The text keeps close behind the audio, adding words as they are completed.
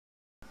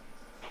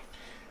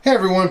Hey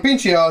everyone,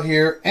 PincheAls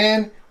here,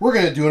 and we're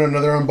going to do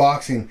another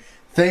unboxing.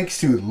 Thanks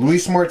to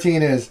Luis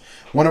Martinez,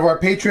 one of our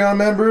Patreon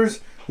members,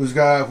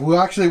 who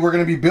actually we're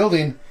going to be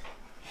building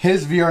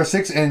his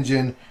VR6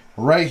 engine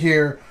right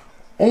here,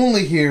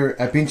 only here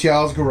at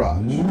PincheAls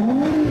Garage.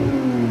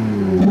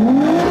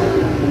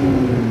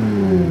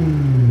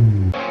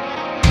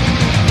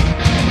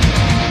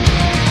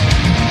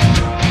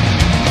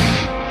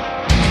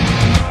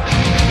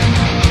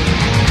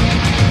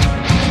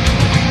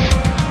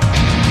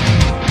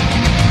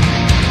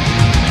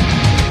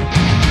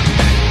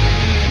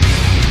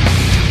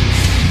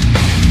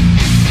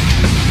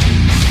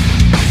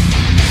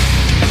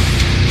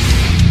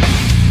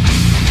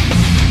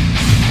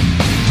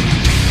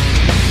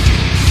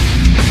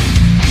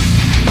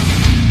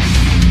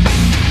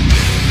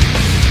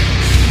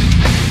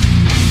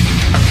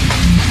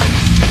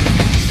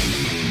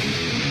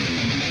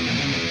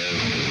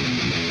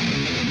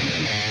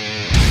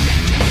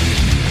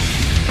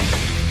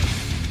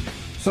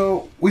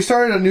 So we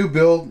started a new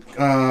build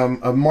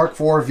of Mark IV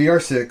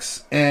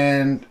VR6,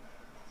 and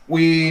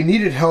we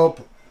needed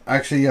help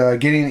actually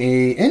getting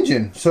a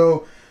engine.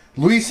 So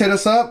Luis hit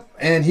us up,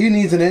 and he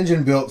needs an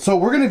engine built. So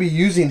we're going to be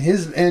using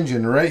his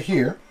engine right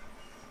here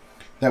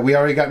that we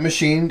already got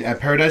machined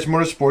at Paradise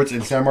Motorsports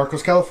in San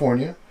Marcos,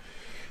 California.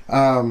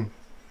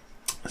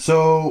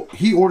 So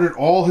he ordered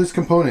all his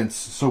components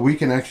so we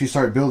can actually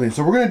start building.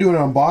 So we're going to do an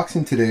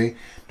unboxing today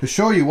to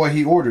show you what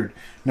he ordered.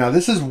 Now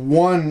this is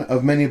one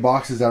of many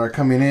boxes that are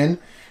coming in.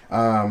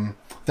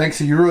 Thanks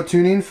to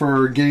Urotuning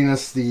for getting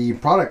us the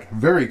product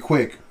very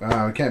quick.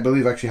 I can't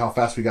believe actually how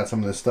fast we got some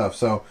of this stuff.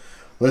 So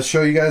let's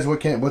show you guys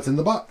what's in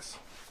the box.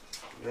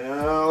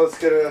 Now let's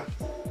get an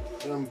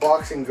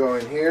unboxing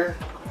going here.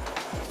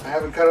 I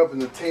haven't cut open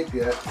the tape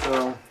yet,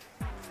 so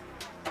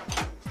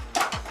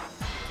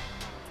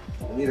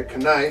I need a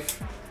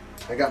knife.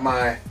 I got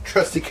my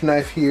trusty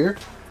knife here.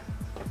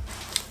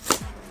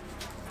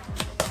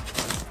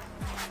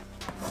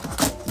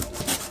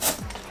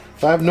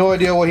 So I have no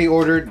idea what he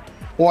ordered.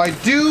 Well, I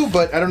do,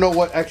 but I don't know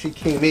what actually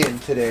came in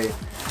today.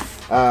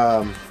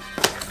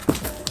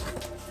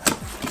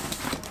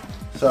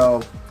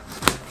 So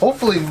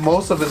hopefully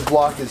most of his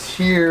block is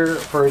here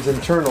for his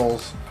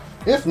internals.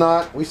 If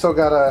not, we still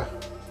got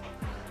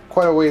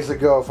quite a ways to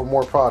go for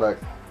more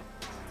product.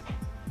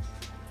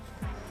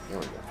 There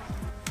we go.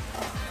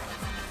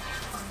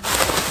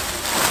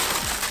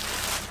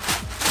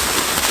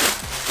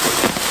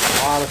 A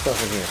lot of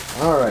stuff in here.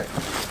 All right.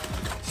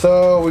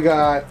 So we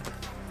got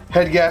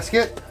head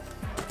gasket.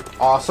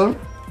 Awesome.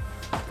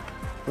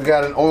 We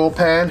got an oil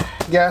pan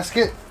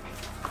gasket.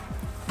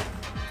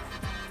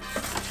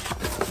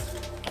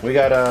 We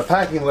got a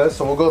packing list,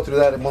 so we'll go through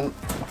that when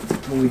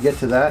we get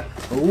to that.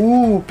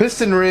 Ooh,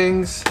 piston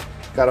rings.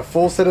 Got a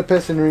full set of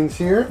piston rings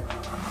here.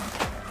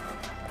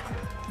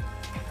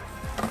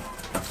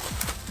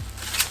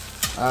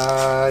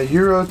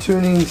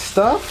 Urotuning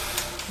stuff.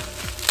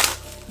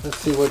 Let's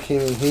see what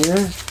came in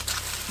here.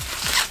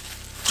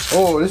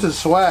 Oh, this is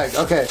swag.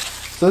 Okay,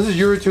 so this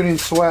is Urotuning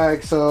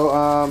swag. So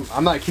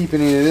I'm not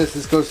keeping any of this.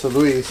 This goes to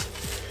Luis.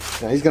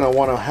 Now he's gonna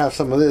want to have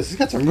some of this. He's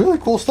got some really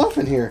cool stuff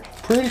in here.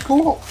 Pretty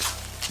cool.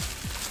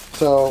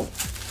 So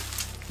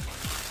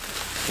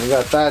we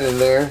got that in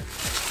there.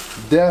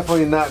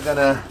 Definitely not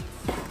gonna.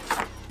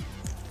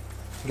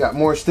 Got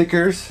more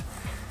stickers.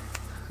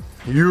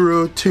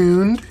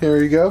 Urotuned.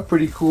 There you go.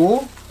 Pretty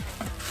cool.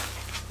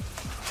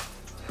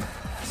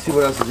 Let's see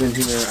what else is in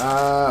here.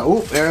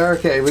 Oh,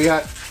 okay. We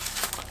got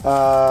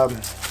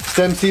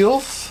stem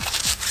seals.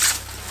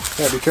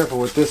 Gotta be careful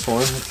with this one.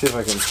 Let's see if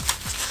I can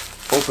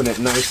open it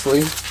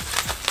nicely.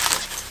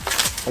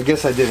 I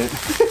guess I didn't.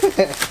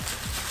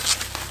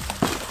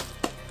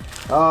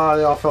 Oh,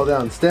 they all fell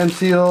down. Stem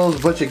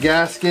seals, bunch of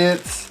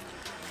gaskets,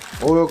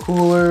 oil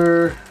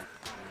cooler,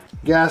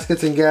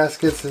 gaskets and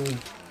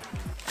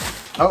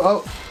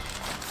oh,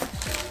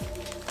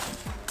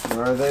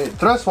 where are they?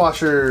 Thrust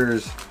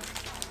washers.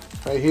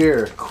 Right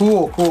here.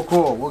 Cool, cool,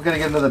 cool. We're gonna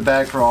get another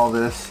bag for all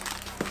this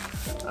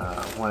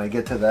when I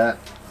get to that.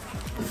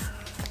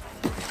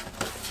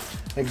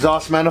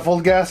 Exhaust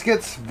manifold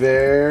gaskets,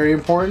 very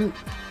important.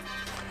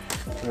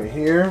 Right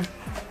here.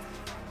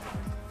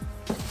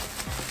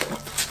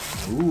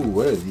 Ooh,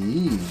 what are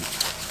these?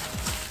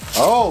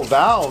 Oh,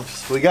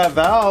 valves. We got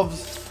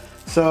valves.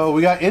 So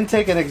we got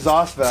intake and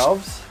exhaust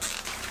valves.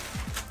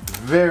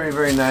 Very,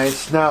 very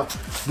nice. Now,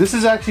 this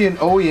is actually an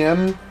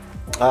OEM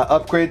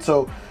upgrade,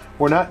 so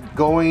we're not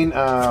going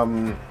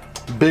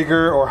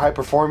bigger or high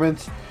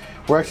performance.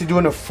 We're actually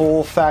doing a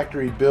full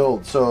factory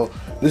build. So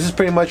this is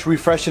pretty much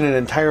refreshing an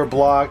entire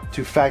block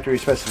to factory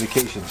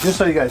specifications, just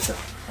so you guys know.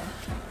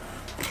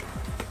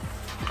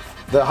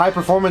 The high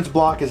performance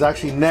block is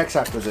actually next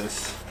after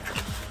this.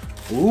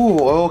 Ooh,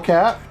 oil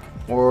cap.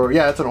 Or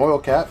yeah, it's an oil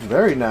cap.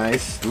 Very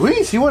nice.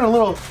 Luis, you went a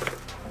little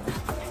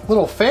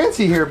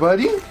fancy here,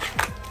 buddy. You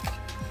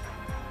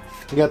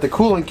got the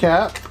coolant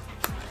cap.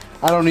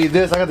 I don't need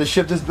this. I got to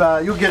ship this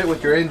back. You'll get it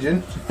with your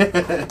engine.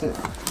 Let's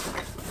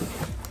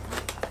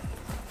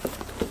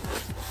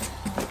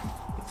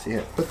see.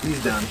 Put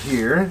these down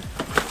here.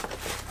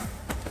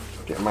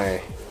 Get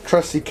my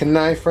trusty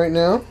knife right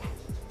now.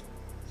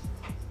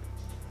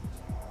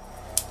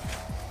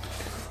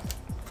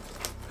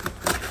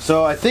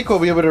 So I think we'll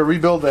be able to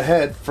rebuild the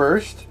head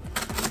first.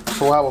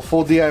 So we'll have a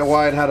full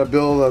DIY on how to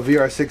build a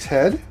VR6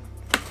 head.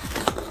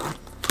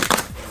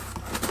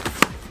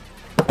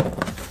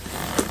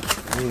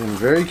 I'm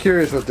very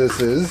curious what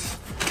this is.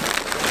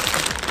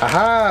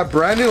 Aha,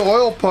 brand new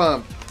oil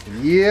pump.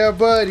 Yeah,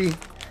 buddy.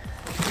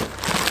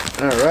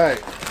 All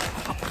right.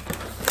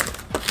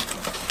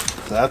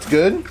 So that's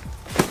good.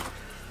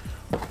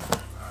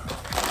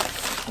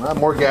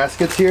 More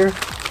gaskets here.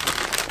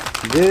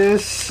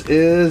 This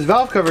is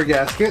valve cover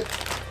gasket.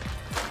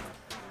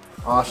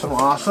 Awesome,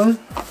 awesome.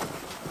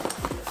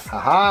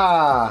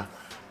 Haha!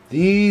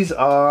 These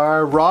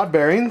are rod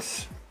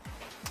bearings.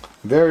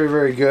 Very,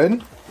 very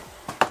good.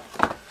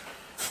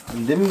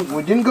 We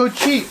didn't go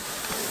cheap.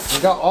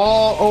 We got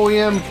all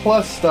OEM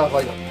plus stuff,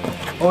 like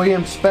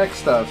OEM spec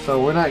stuff,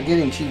 so we're not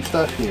getting cheap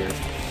stuff here.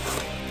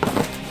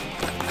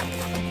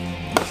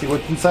 Let's see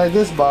what's inside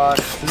this box.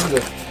 This is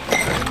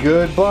a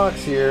good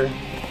box here.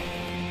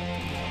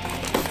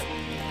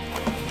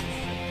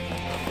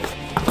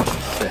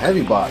 It's a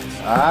heavy box.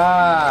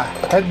 Ah,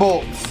 head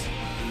bolts.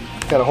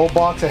 Got a whole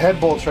box of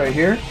head bolts right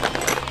here.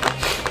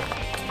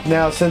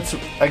 Now, since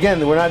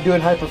again we're not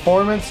doing high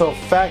performance, so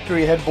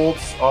factory head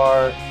bolts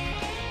are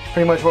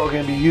pretty much what we're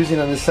going to be using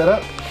on this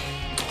setup.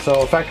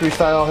 So factory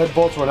style head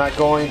bolts. We're not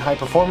going high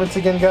performance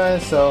again,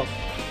 guys. So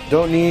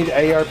don't need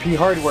ARP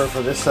hardware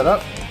for this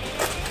setup.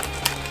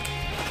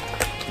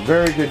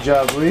 Very good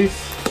job, Luis.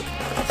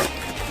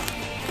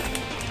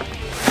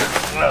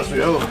 What else we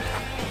go?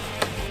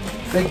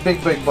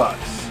 Big box.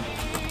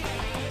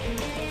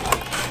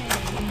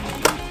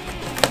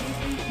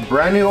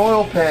 Brand new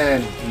oil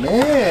pan,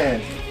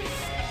 man.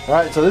 All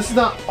right, so this is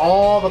not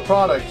all the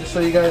product, just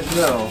so you guys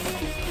know.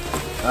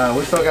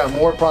 We still got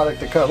more product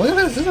to come. Look at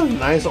this. This is a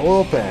nice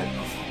oil pan.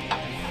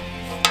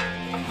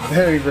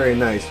 Very, very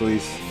nice,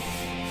 Luis.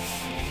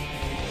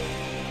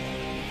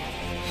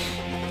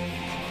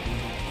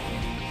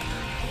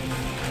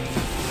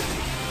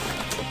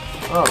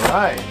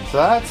 Alright, so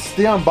that's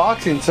the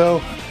unboxing.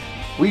 So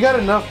we got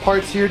enough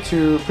parts here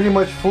to pretty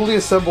much fully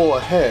assemble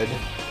a head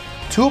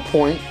to a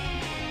point.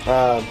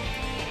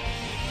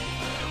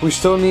 We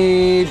still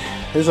need,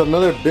 there's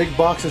another big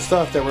box of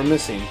stuff that we're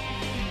missing.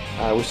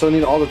 We still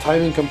need all the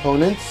timing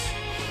components.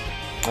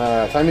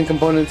 Timing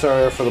components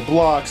are for the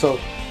block, so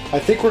I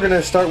think we're going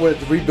to start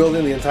with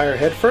rebuilding the entire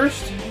head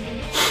first,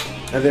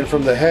 and then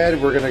from the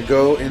head we're going to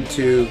go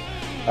into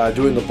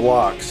doing the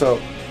block. So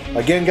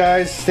again,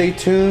 guys, stay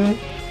tuned.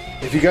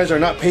 If you guys are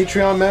not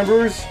Patreon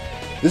members,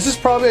 this is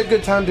probably a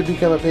good time to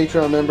become a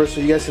Patreon member so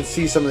you guys can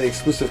see some of the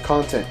exclusive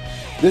content.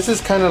 This is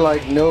kind of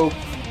like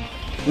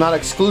not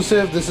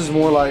exclusive, this is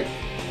more like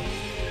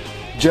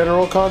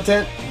general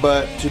content,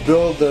 but to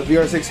build the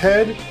VR6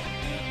 head,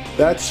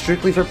 that's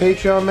strictly for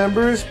Patreon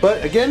members.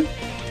 But again,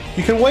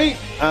 you can wait.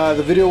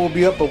 The video will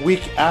be up a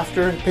week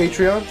after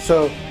Patreon,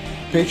 so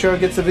Patreon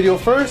gets the video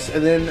first,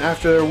 and then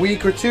after a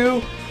week or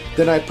two,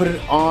 then I put it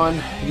on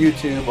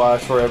YouTube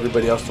for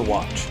everybody else to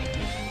watch.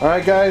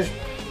 Alright guys,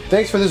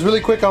 thanks for this really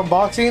quick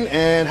unboxing,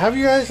 and have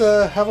you guys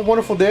have a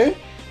wonderful day.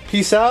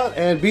 Peace out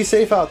and be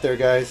safe out there,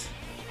 guys.